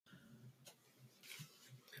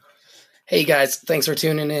Hey guys, thanks for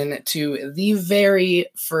tuning in to the very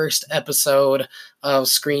first episode of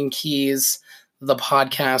Screen Keys, the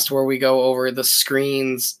podcast where we go over the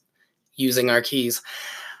screens using our keys.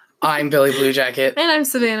 I'm Billy Blue Jacket. And I'm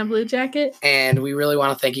Savannah Blue Jacket. And we really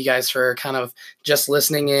want to thank you guys for kind of just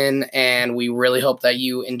listening in, and we really hope that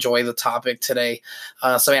you enjoy the topic today.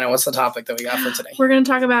 Savannah, what's the topic that we got for today? We're going to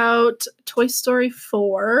talk about Toy Story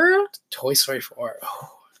 4. Toy Story 4.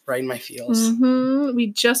 Oh, right in my feels. We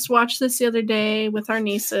just watched this the other day with our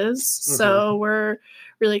nieces, so we're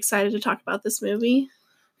really excited to talk about this movie.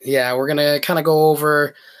 Yeah, we're going to kind of go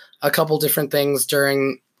over a couple different things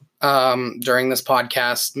during this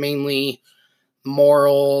podcast, mainly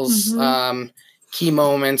morals, key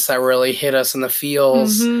moments that really hit us in the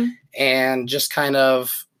feels, and just kind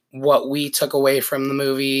of what we took away from the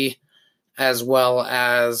movie, as well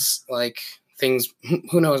as like things,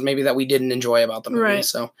 who knows, maybe that we didn't enjoy about the movie. Right.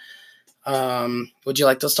 So would you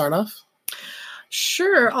like to start off?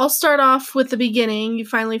 Sure. I'll start off with the beginning. You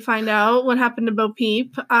finally find out what happened to Bo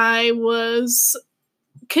Peep. I was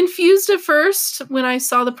confused at first when I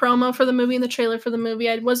saw the promo for the movie and the trailer for the movie.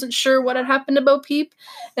 I wasn't sure what had happened to Bo Peep,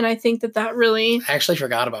 and I think that really... I actually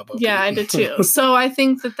forgot about Bo Peep. Yeah, I did too. So I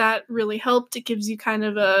think that really helped. It gives you kind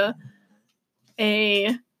of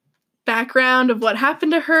a background of what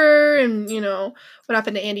happened to her and, you know, what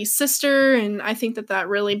happened to Andy's sister, and I think that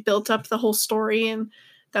really built up the whole story, and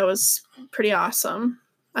that was pretty awesome.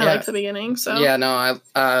 I liked the beginning, so... Yeah, no,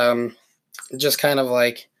 I just kind of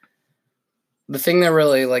like... The thing that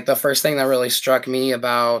really, like, the first thing that really struck me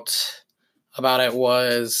about it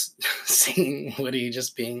was seeing Woody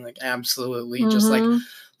just being, like, absolutely just, like,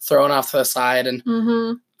 thrown off to the side. And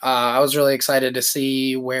I was really excited to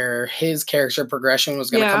see where his character progression was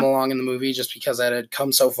going to come along in the movie, just because it had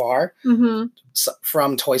come so far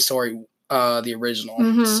from Toy Story, the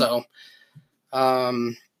original. So,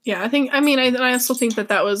 yeah, I also think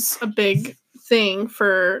that was a big thing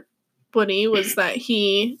for Woody, was that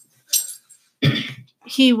he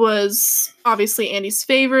was obviously Andy's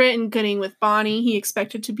favorite and getting with Bonnie. He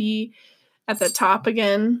expected to be at the top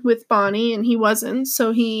again with Bonnie, and he wasn't.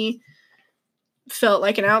 So he felt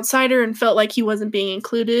like an outsider and felt like he wasn't being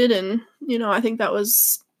included. And, you know, I think that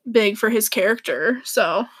was big for his character.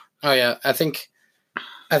 So. Oh yeah. I think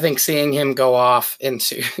seeing him go off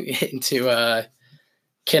into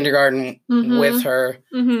kindergarten with her,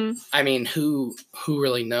 I mean, who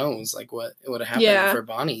really knows, like, what would have happened for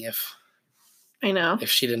Bonnie if... I know. If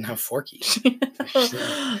she didn't have Forky.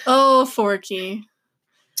 Oh, Forky.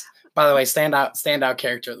 By the way, standout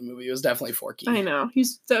character of the movie was definitely Forky. I know.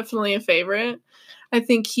 He's definitely a favorite. I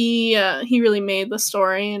think he really made the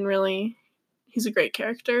story, and really, he's a great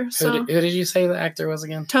character. So. Who did you say the actor was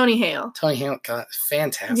again? Tony Hale. Tony Hale, God,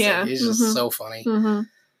 fantastic. Yeah. He's just so funny.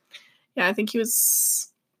 Yeah, I think he was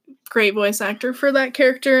a great voice actor for that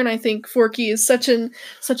character, and I think Forky is such an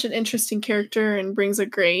interesting character and brings a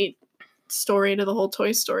great story to the whole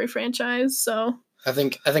Toy Story franchise. So I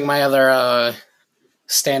think my other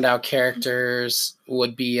standout characters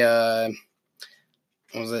would be what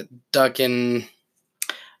was it, Duck and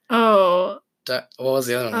what was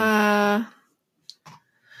the other one?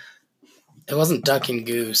 It wasn't Duck and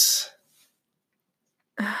Goose.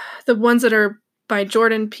 The ones that are by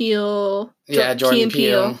Jordan Peele. Yeah, Jordan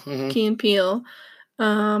Peele. Key and Peele.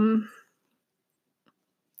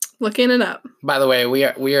 Looking it up. By the way, we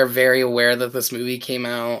are very aware that this movie came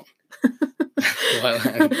out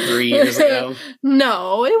 3 years ago.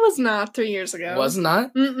 No, it was not 3 years ago. Was it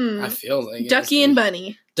not? I feel like Ducky and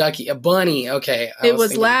Bunny. Bunny. Okay, it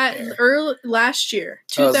was last year.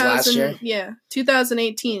 2000. Oh, it was last year? Yeah,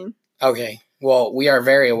 2018. Okay, well, we are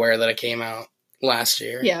very aware that it came out last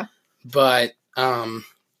year. Yeah, but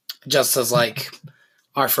just as like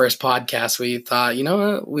our first podcast, we thought, you know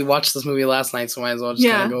what, we watched this movie last night, so might as well just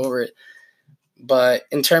kind of go over it. But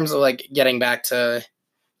in terms of like getting back to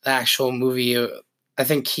the actual movie, I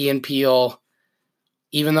think Key and Peele,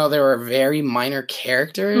 even though they were very minor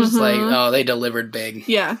characters, they delivered big.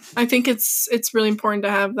 Yeah, I think it's really important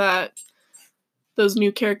to have those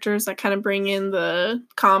new characters that kind of bring in the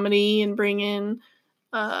comedy and bring in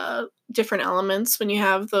different elements when you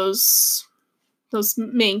have those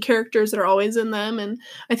main characters that are always in them. And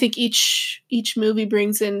I think each movie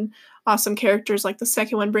brings in awesome characters, like the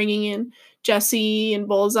second one bringing in Jesse and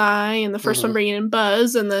Bullseye, and the first one bringing in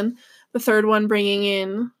Buzz, and then the third one bringing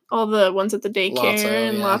in all the ones at the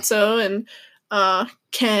daycare, Lotso and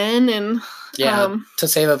Ken. And to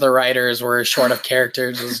say that the writers were short of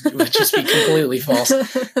characters would just be completely false.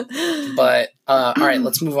 But all right,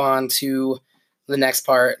 let's move on to the next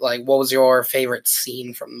part. Like, what was your favorite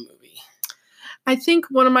scene from the movie? I think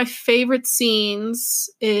one of my favorite scenes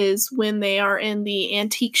is when they are in the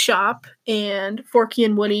antique shop and Forky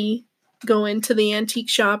and Woody go into the antique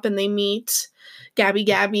shop and they meet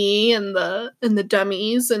Gabby and the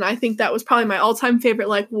dummies, and I think that was probably my all-time favorite.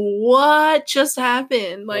 Like, what just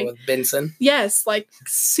happened? Like, with Benson. Yes, like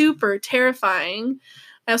super terrifying.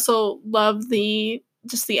 I also love the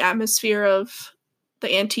atmosphere of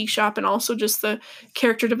the antique shop and also just the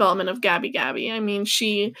character development of Gabby. I mean,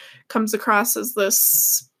 she comes across as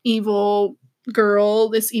this evil girl,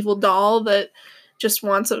 this evil doll that just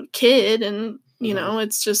wants a kid, and you know,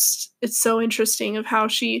 it's so interesting of how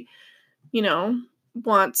she, you know,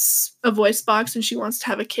 wants a voice box and she wants to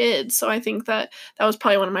have a kid. So I think that was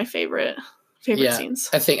probably one of my favorite scenes.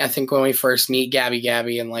 I think when we first meet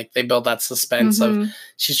Gabby and like they build that suspense of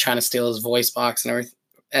she's trying to steal his voice box and everything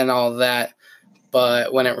and all that,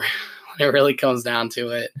 but when it really comes down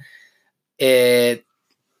to it,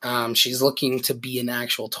 she's looking to be an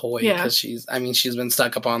actual toy because she's been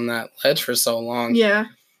stuck up on that ledge for so long. Yeah.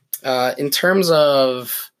 In terms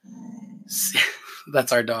of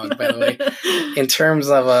that's our dog, by the way. In terms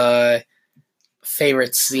of a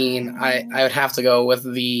favorite scene, I would have to go with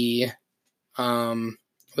the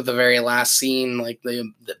very last scene, like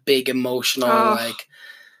the big emotional, like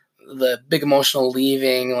the big emotional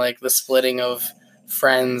leaving, like the splitting of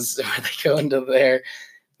friends where they go into their,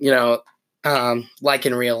 you know, like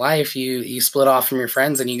in real life, you split off from your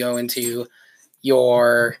friends and you go into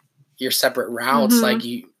your separate routes, like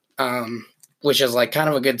you, which is like kind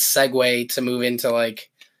of a good segue to move into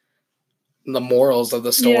like the morals of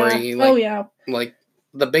the story. Yeah. Like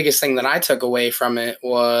the biggest thing that I took away from it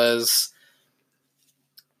was,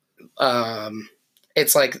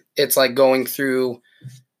 it's like going through,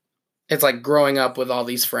 it's like growing up with all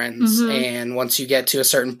these friends. And once you get to a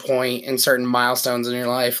certain point and certain milestones in your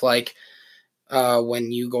life, like,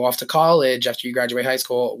 when you go off to college after you graduate high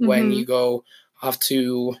school, when you go off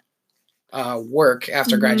to, work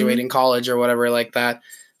after graduating college or whatever like that.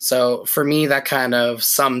 So for me, that kind of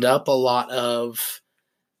summed up a lot of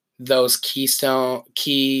those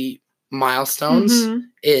key milestones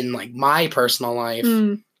in like my personal life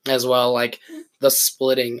as well. Like the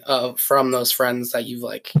splitting from those friends that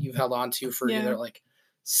you've held on to for either like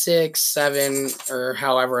 6, 7 or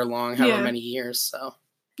however many years. So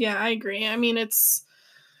yeah, I agree. I mean,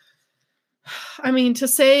 to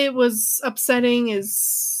say it was upsetting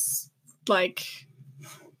is like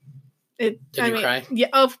it. Did you cry? Yeah,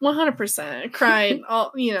 100%. I cried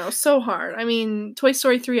all, so hard. I mean, Toy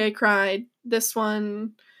Story 3, I cried. This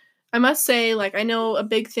one, I must say, like, I know a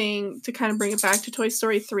big thing to kind of bring it back to Toy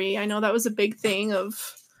Story 3. I know that was a big thing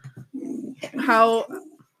of how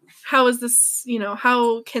is this,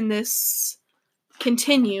 how can this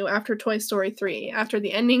continue after Toy Story 3? After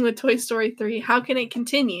the ending with Toy Story 3, how can it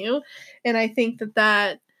continue? And I think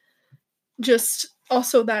that just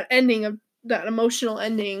also that ending of that emotional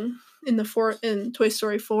ending in Toy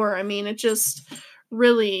Story 4, I mean, it just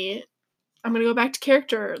really, I'm going to go back to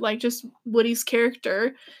character, like just Woody's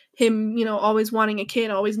character, him, always wanting a kid,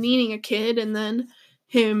 always needing a kid, and then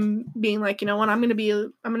him being like, you know what, I'm gonna be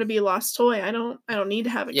a lost toy. I don't need to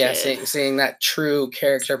have a kid. Yeah, seeing that true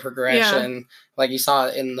character progression, like you saw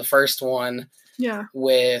in the first one. Yeah.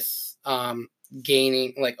 With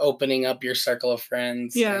gaining, like opening up your circle of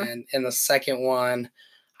friends. Yeah. And in the second one,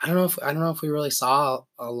 I don't know if we really saw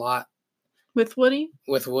a lot with Woody.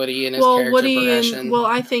 With Woody and his character progression.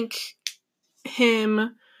 I think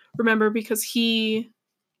him, remember, because he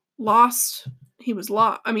was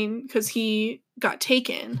lost. I mean, because he got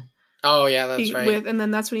taken. Oh yeah, that's right. And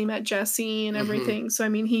then that's when he met Jesse and everything. So I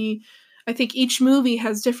mean, I think each movie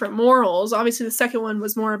has different morals. Obviously, the second one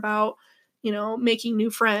was more about, making new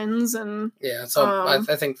friends and So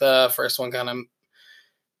I think the first one kind of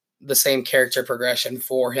the same character progression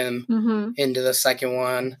for him into the second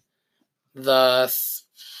one. But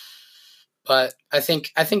I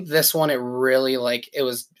think this one, it really, like, it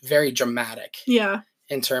was very dramatic. Yeah.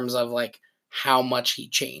 In terms of like how much he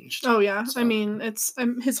changed. Oh yeah. So. I mean, it's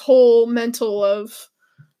his whole mental of,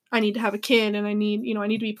 I need to have a kid and I need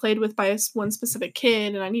to be played with by one specific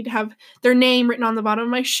kid and I need to have their name written on the bottom of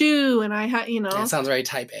my shoe. And It sounds very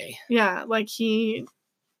type A. Yeah. Like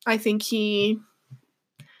I think he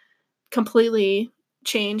completely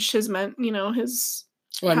changed his his.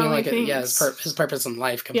 Well, I mean, like, his purpose in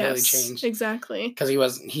life completely changed. Exactly. Because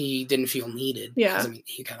he didn't feel needed. Yeah. I mean,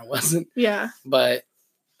 he kind of wasn't. Yeah. But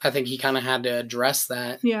I think he kind of had to address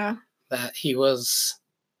that. Yeah. That he kind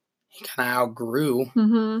of outgrew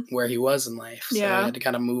where he was in life. So he had to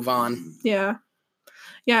kind of move on. Yeah.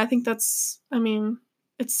 Yeah, I think it's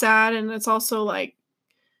sad and it's also like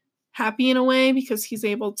happy in a way because he's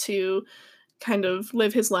able to kind of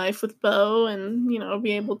live his life with Bo and,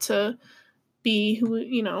 be able to be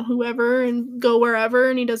whoever and go wherever,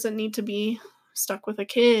 and he doesn't need to be stuck with a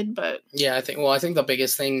kid. But yeah, I think the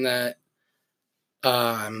biggest thing that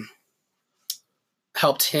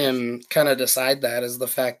helped him kind of decide that is the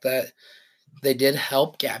fact that they did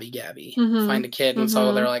help Gabby find a kid, and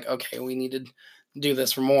so they're like, okay, we need to do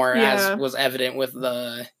this for more, as was evident with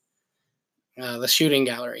the shooting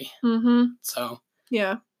gallery. So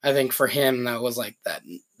yeah, I think for him that was like that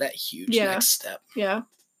huge next step. Yeah.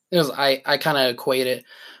 It was, I kind of equate it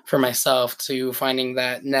for myself to finding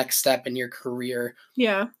that next step in your career.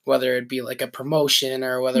 Yeah. Whether it be like a promotion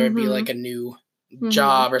or whether it be like a new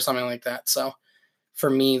job or something like that. So for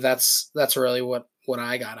me, that's really what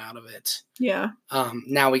I got out of it. Yeah.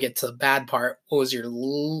 Now we get to the bad part. What was your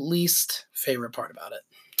least favorite part about it?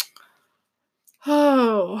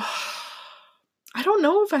 Oh, I don't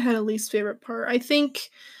know if I had a least favorite part. I think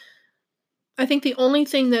the only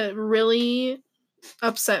thing that really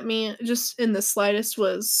upset me just in the slightest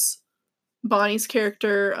was Bonnie's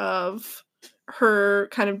character of her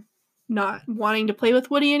kind of not wanting to play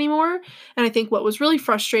with Woody anymore. And I think what was really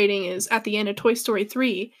frustrating is at the end of Toy Story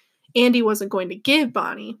 3, Andy wasn't going to give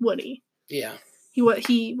Bonnie Woody. Yeah.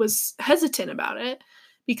 He was hesitant about it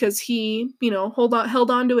because he,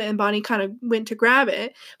 held on to it, and Bonnie kind of went to grab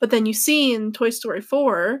it. But then you see in Toy Story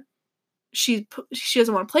 4, she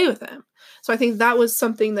doesn't want to play with him. So I think that was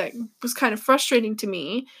something that was kind of frustrating to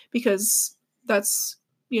me, because that's,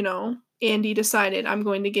 Andy decided, I'm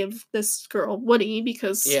going to give this girl Woody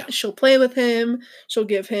because she'll play with him, she'll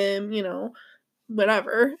give him,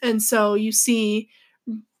 whatever. And so you see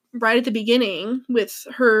right at the beginning with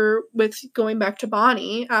going back to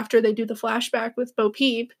Bonnie after they do the flashback with Bo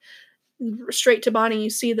Peep, straight to Bonnie, you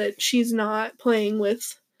see that she's not playing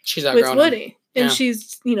with Woody. And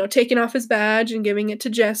she's, taking off his badge and giving it to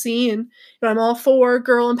Jessie. And I'm all for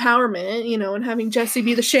girl empowerment, and having Jessie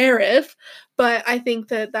be the sheriff. But I think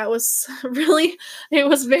that was really, it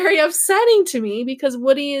was very upsetting to me, because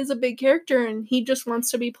Woody is a big character and he just wants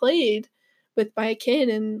to be played with by a kid.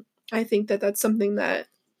 And I think that that's something that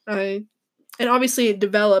and obviously it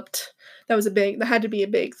developed. That had to be a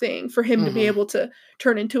big thing for him to be able to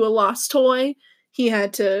turn into a lost toy. He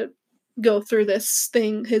had to go through this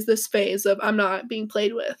phase of, I'm not being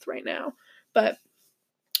played with right now. But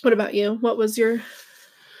what about you? What was your...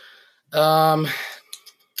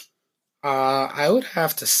 I would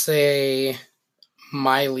have to say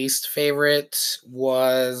my least favorite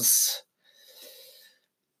was,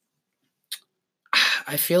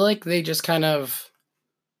 I feel like they just kind of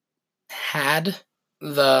had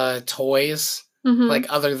the toys, like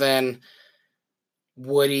other than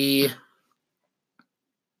Woody,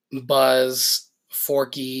 Buzz,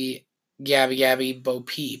 Forky, Gabby, Bo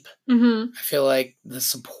Peep. I feel like the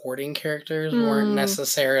supporting characters weren't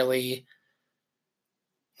necessarily,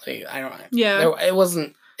 like, I don't know. Yeah. It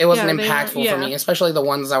wasn't impactful for me, especially the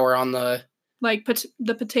ones that were on the... Like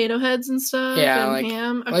the potato heads and stuff? Yeah, and like,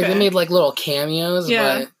 ham? Okay. Like they made like little cameos,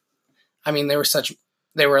 but I mean, they were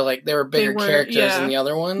bigger characters than the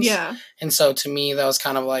other ones. Yeah. And so to me, that was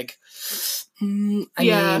kind of like, I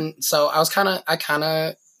mean, so I kind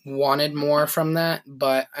of wanted more from that,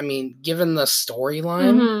 but I mean, given the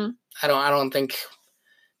storyline, I don't think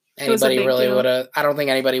anybody really would have. I don't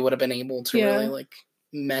think anybody would have been able to really like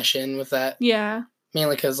mesh in with that. Yeah.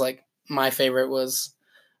 Mainly because like my favorite was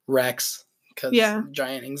Rex, because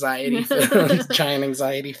giant anxiety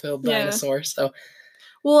filled dinosaur. So,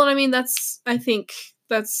 well, and I mean I think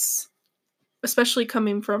that's especially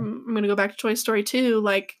coming from, I'm going to go back to Toy Story 2.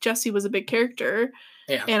 Like, Jessie was a big character.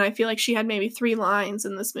 Yeah. And I feel like she had maybe 3 lines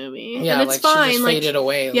in this movie. Yeah, and it's like fine. She just faded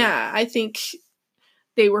away. Like, yeah, I think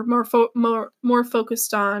they were more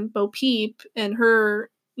focused on Bo Peep and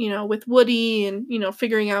her, with Woody and,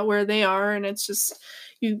 figuring out where they are. And it's just,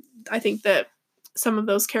 I think that some of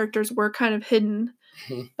those characters were kind of hidden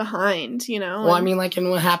behind, Well, I mean, like, in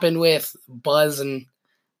what happened with Buzz and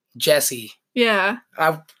Jessie. Yeah.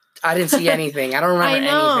 I didn't see anything. I don't remember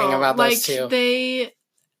anything about those two.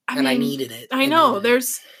 I needed it. I know.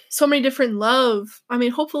 There's so many different love. I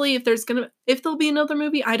mean, hopefully if there'll be another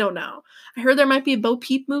movie, I don't know. I heard there might be a Bo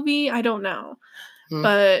Peep movie. I don't know.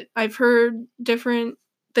 But I've heard different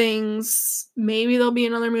things. Maybe there'll be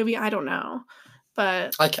another movie. I don't know.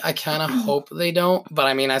 But I kind of hope they don't. But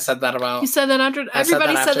I mean, I said that about... You said that after...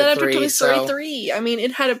 Everybody said that after Toy Story 3. I mean,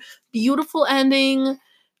 it had a beautiful ending.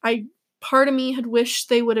 Part of me had wished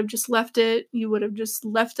they would have just left it. You would have just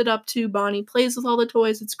left it up to Bonnie plays with all the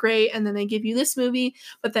toys. It's great. And then they give you this movie.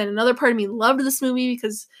 But then another part of me loved this movie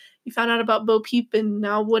because you found out about Bo Peep and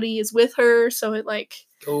now Woody is with her. So it like,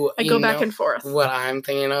 I go back and forth. What I'm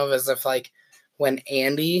thinking of is if like when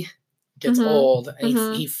Andy gets Mhm. old and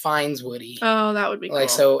Mhm. he finds Woody. Oh, that would be cool. Like,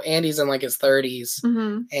 so Andy's in like his 30s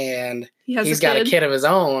Mhm. and He has he's a got a kid. kid of his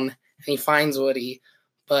own and he finds Woody,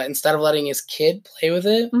 but instead of letting his kid play with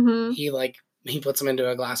it, Mhm. he puts him into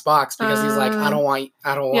a glass box because he's like, I don't want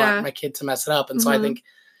yeah. my kid to mess it up. And so I Mhm. think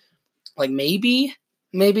like maybe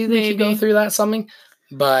they could go Maybe. through that something,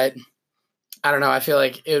 but I don't know. I feel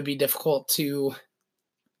like it would be difficult to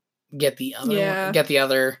get the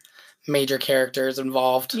other major characters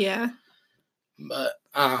involved. Yeah. But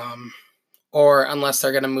or unless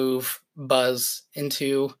they're gonna move Buzz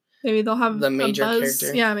into Maybe they'll have the major a Buzz.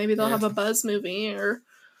 character. Yeah, maybe they'll Yeah. have a Buzz movie, or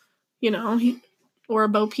or a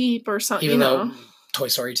Bo Peep or something. Even though Toy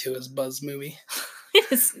Story 2 is Buzz movie.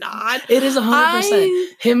 It's not. It is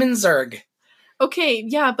 100%. Him and Zurg. Okay,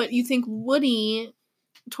 yeah, but you think Woody,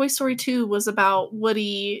 Toy Story 2 was about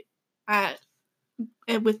Woody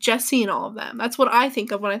with Jessie and all of them. That's what I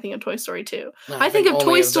think of when I think of Toy Story 2. No, I think of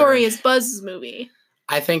Toy Story Zurg. as Buzz's movie.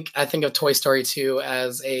 I think of Toy Story 2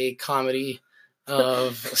 as a comedy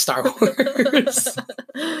of Star Wars.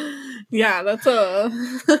 Yeah, that's a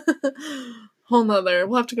whole nother.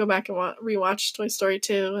 We'll have to go back and rewatch Toy Story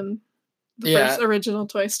 2 and the first original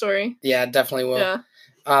Toy Story. Yeah, definitely will.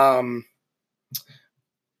 Yeah.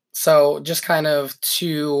 So just kind of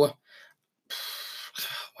to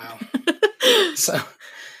wow. So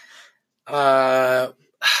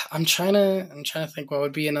I'm trying to think what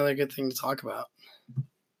would be another good thing to talk about.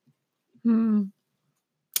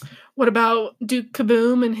 What about Duke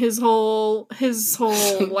Kaboom and his whole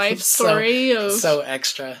life story of so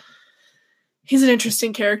extra? He's an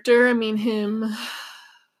interesting character. I mean,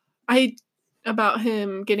 about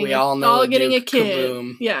him getting getting a kid.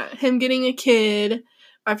 Kaboom. Yeah, him getting a kid.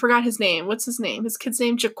 I forgot his name. What's his name? His kid's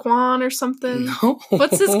name Jaquan or something? No.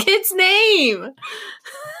 What's his kid's name?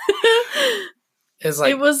 It's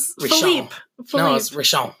like it was Philippe. No, it's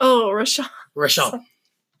Rashawn. Oh, Rashawn. Rashawn.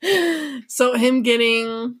 So him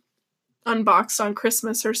getting unboxed on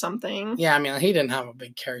Christmas or something. Yeah, I mean, he didn't have a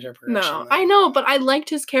big character progression. No, I know, but I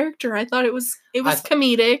liked his character. I thought it was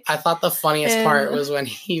comedic. I thought the funniest part was when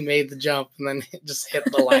he made the jump and then it just hit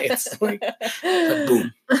the lights. like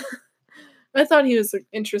boom. I thought he was an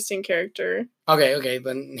interesting character. Okay,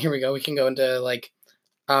 then here we go. We can go into like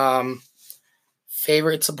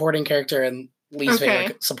favorite supporting character and least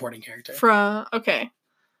favorite supporting character.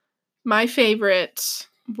 My favorite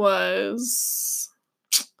was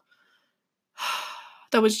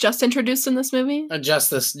that was just introduced in this movie.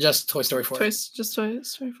 Just Toy Story 4. Just Toy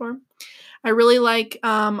Story 4. I really like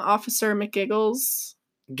Officer McGiggles.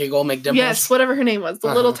 Giggle McDimples. Yes, whatever her name was,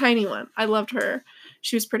 the little tiny one. I loved her.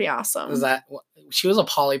 She was pretty awesome. She was a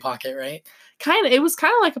Polly Pocket, right? Kind of. It was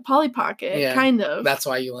kind of like a Polly Pocket. Yeah, kind of. That's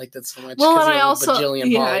why you liked it so much. Well, and I also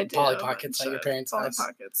Polly Pockets at your parents' house.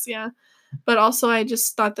 Polly Pockets, yeah. But also, I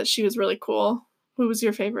just thought that she was really cool. Who was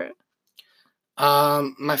your favorite?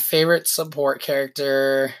 My favorite support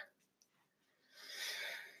character.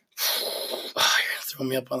 Oh, you're gonna throw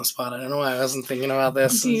me up on the spot. I don't know why I wasn't thinking about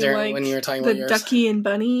this when you were talking about yours. Ducky and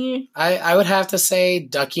Bunny. I would have to say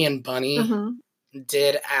Ducky and Bunny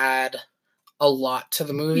did add a lot to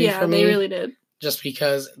the movie for me. Yeah, they really did. Just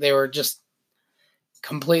because they were just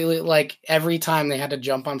completely like every time they had to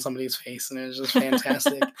jump on somebody's face and it was just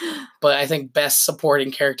fantastic. But I think best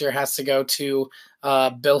supporting character has to go to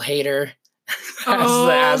Bill Hader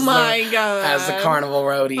as the carnival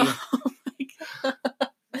roadie. Oh my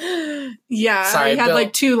god. Yeah, sorry, he had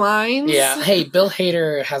like 2 lines. Yeah, hey, Bill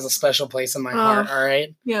Hader has a special place in my heart, all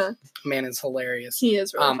right? Yeah. Man, it's hilarious. He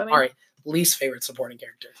is really funny. All right, least favorite supporting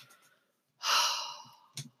character.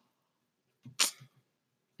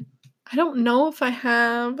 I don't know if I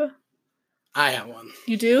have. I have one.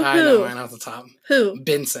 You do? I know mine off the top. Who?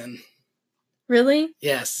 Benson. Really?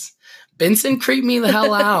 Yes. Benson creeped me the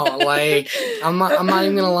hell out. Like, I'm not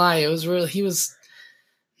even gonna lie. It was really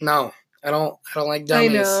no. I don't like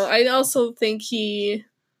dummies. I know. I also think I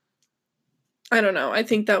don't know. I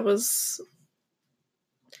think that was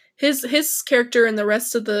his character and the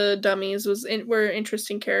rest of the dummies were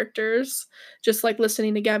interesting characters. Just like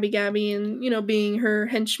listening to Gabby and being her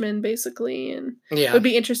henchman basically, and it would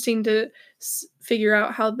be interesting to figure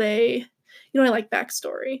out how they. I like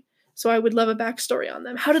backstory. So I would love a backstory on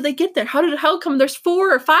them. How did they get there? How come there's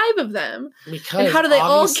 4 or 5 of them? Because and how do they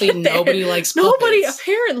all get there? Nobody likes puppets. Nobody,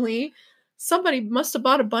 apparently. Somebody must have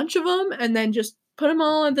bought a bunch of them and then just put them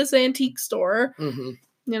all at this antique store. Mm-hmm.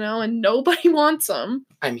 And nobody wants them.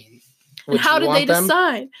 I mean, how did they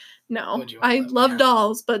decide? No, I love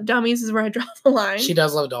dolls, but dummies is where I draw the line. She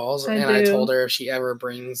does love dolls, I told her if she ever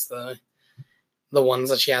brings the the ones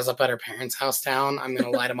that she has up at her parents' house down. I'm gonna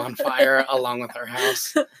light them on fire along with her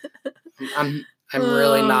house. I'm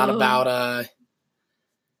really not about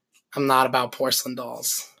I'm not about porcelain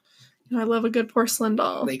dolls. I love a good porcelain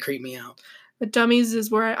doll. They creep me out. But dummies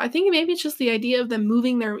is where I think maybe it's just the idea of them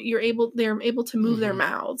moving they're able to move their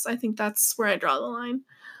mouths. I think that's where I draw the line.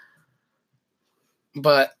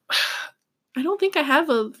 But I don't think I have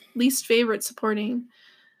a least favorite supporting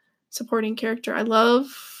character. I love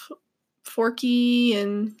Forky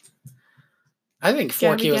and I think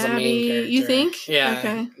Forky was a main character. You think? Yeah.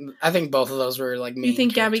 Okay. I think both of those were like main. You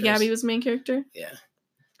think characters. Gabby was main character? Yeah.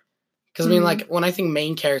 Because I mean, like when I think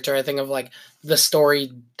main character, I think of like the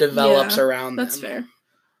story develops around them. That's fair.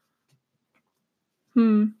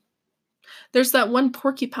 There's that one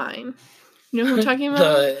porcupine. You know who I'm talking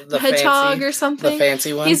about? the hedgehog fancy, or something. The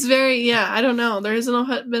fancy one. He's very I don't know. There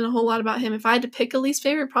hasn't been a whole lot about him. If I had to pick a least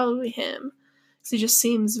favorite, probably him, because he just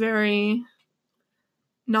seems very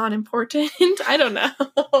non-important. I don't know.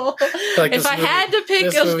 Like if I had to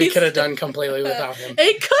pick, this movie could have done completely without him.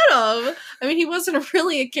 It could have. I mean, he wasn't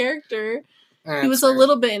really a character. He was fair. A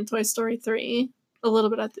little bit in Toy Story 3. A little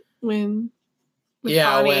bit at when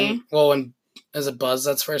Bonnie. when is it Buzz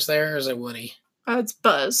that's first there, or is it Woody? It's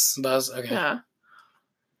Buzz. Buzz, okay. Yeah.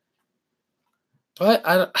 But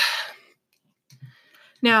I don't.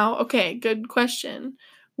 Now, okay, good question.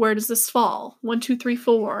 Where does this fall? 1, 2, 3,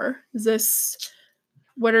 4. Is this?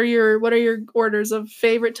 What are your orders of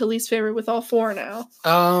favorite to least favorite with all 4 now?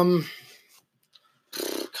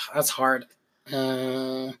 That's hard.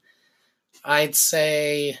 I'd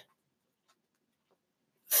say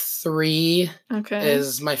 3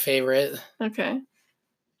 is my favorite. Okay.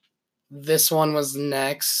 This one was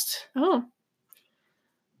next. Oh.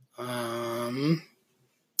 And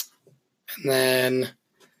then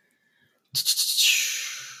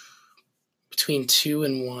between 2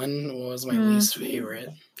 and 1 was my least favorite.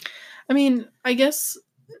 I mean, I guess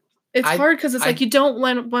it's hard because it's like you don't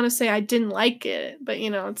want to say I didn't like it, but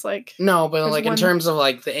it's like no, but like in terms of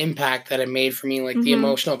like the impact that it made for me, like the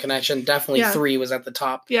emotional connection, definitely 3 was at the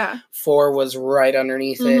top. Yeah, 4 was right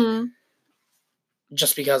underneath it.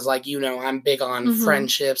 Just because, like, I'm big on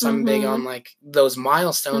friendships. I'm big on, like, those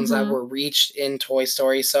milestones that were reached in Toy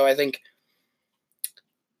Story. So I think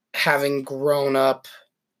having grown up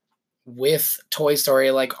with Toy Story,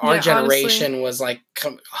 like, our generation honestly was, like,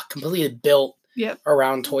 completely built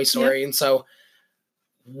around Toy Story. And so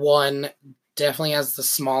 1 definitely has the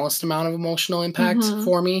smallest amount of emotional impact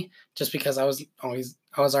for me, just because I was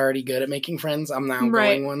already good at making friends. I'm now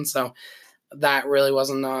going one. So that really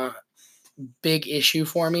wasn't a big issue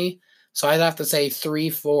for me. So I'd have to say 3,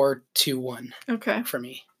 4, 2, 1. Okay. For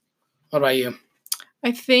me. What about you?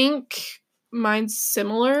 I think mine's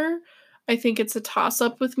similar. I think it's a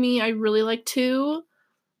toss-up with me. I really like 2.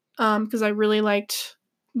 Because I really liked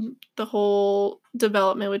the whole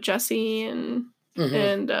development with Jessie and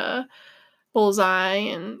Bullseye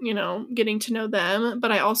and, getting to know them.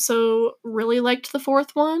 But I also really liked the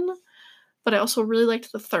 4th one. But I also really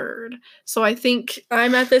liked the 3rd. So I think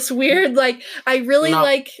I'm at this weird, like, I really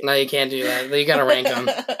like... No, you can't do that. You gotta rank them.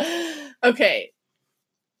 Okay.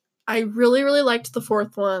 I really, really liked the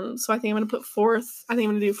 4th one. So I think I'm going to put 4th. I think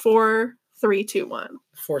I'm going to do 4, 3, 2, 1.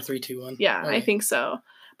 4, 3, 2, 1. Yeah, okay. I think so.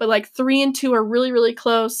 But, like, 3 and 2 are really, really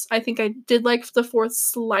close. I think I did like the 4th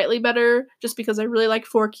slightly better, just because I really liked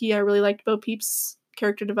Forky. I really liked Bo Peep's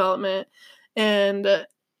character development. And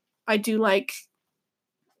I do like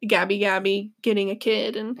Gabby getting a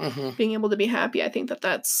kid and being able to be happy. I think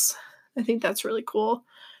that's really cool.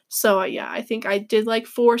 So I think I did like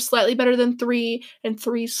 4 slightly better than 3, and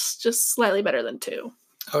 3 just slightly better than 2.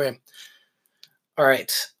 Okay. All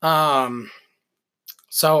right.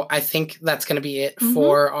 So I think that's going to be it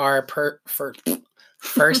for our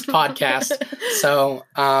first podcast. So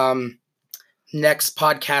next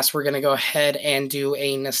podcast, we're going to go ahead and do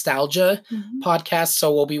a nostalgia podcast.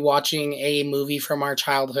 So we'll be watching a movie from our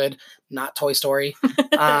childhood, not Toy Story.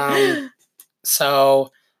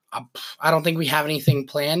 So I don't think we have anything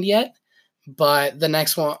planned yet, but the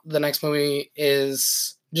next movie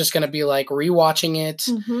is just going to be like rewatching it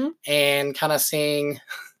and kind of seeing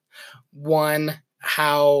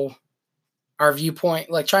how our viewpoint,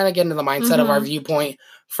 like trying to get into the mindset of our viewpoint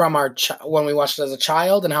from our when we watched it as a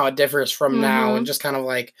child and how it differs from now, and just kind of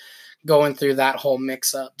like going through that whole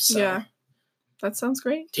mix up. So yeah, that sounds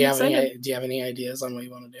great. Do you have any ideas on what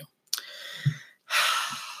you want to do?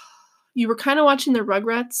 You were kind of watching the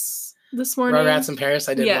Rugrats this morning. Rugrats in Paris.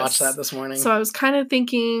 I did watch that this morning. So I was kind of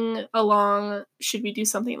thinking along, should we do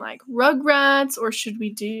something like Rugrats, or should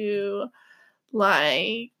we do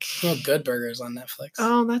like... Good Burger's on Netflix.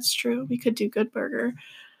 Oh, that's true. We could do Good Burger.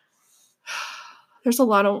 There's a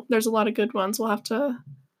lot of good ones. We'll have to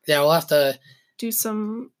do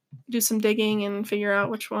some digging and figure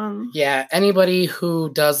out which one. Yeah, anybody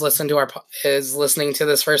who does listen to is listening to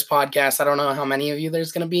this first podcast. I don't know how many of you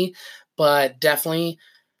there's going to be, but definitely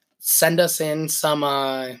send us in some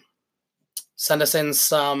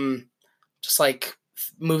just like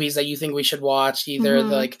movies that you think we should watch, either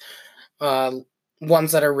like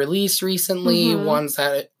ones that are released recently, ones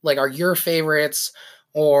that like are your favorites,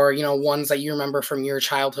 or ones that you remember from your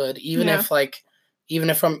childhood, even if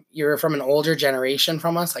you're from an older generation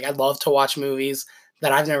from us. Like, I'd love to watch movies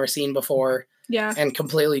that I've never seen before, and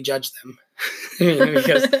completely judge them.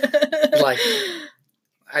 Because like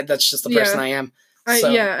that's just the person I am.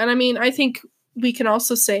 And I mean, I think we can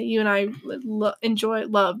also say you and I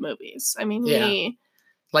love movies. I mean,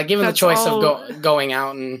 like, given the choice of going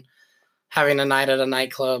out and having a night at a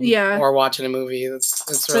nightclub, or watching a movie,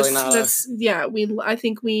 it's really not. I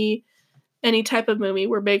think any type of movie.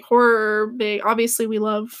 We're big horror, obviously we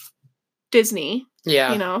love Disney.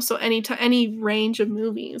 Yeah. So any range of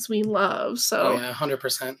movies we love. So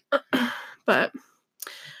 100%. But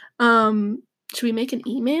should we make an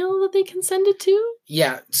email that they can send it to?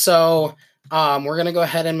 Yeah. So we're gonna go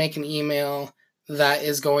ahead and make an email that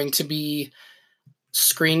is going to be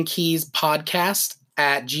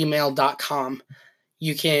screenkeyspodcast@gmail.com.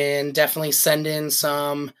 You can definitely send in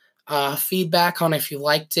some feedback on if you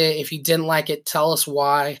liked it. If you didn't like it, tell us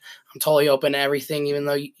why. I'm totally open to everything, even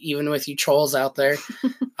with you trolls out there.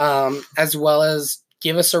 As well as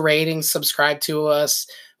give us a rating, subscribe to us.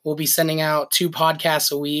 We'll be sending out 2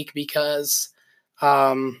 podcasts a week because,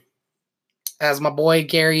 as my boy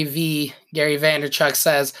Gary Vaynerchuk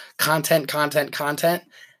says, content.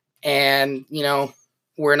 And,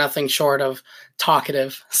 we're nothing short of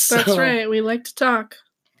talkative. That's right. We like to talk.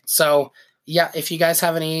 So, yeah, if you guys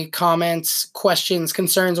have any comments, questions,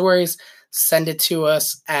 concerns, worries, send it to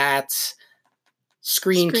us at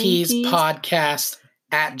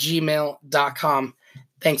screenkeyspodcast@gmail.com.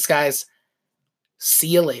 Thanks, guys. See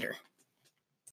you later.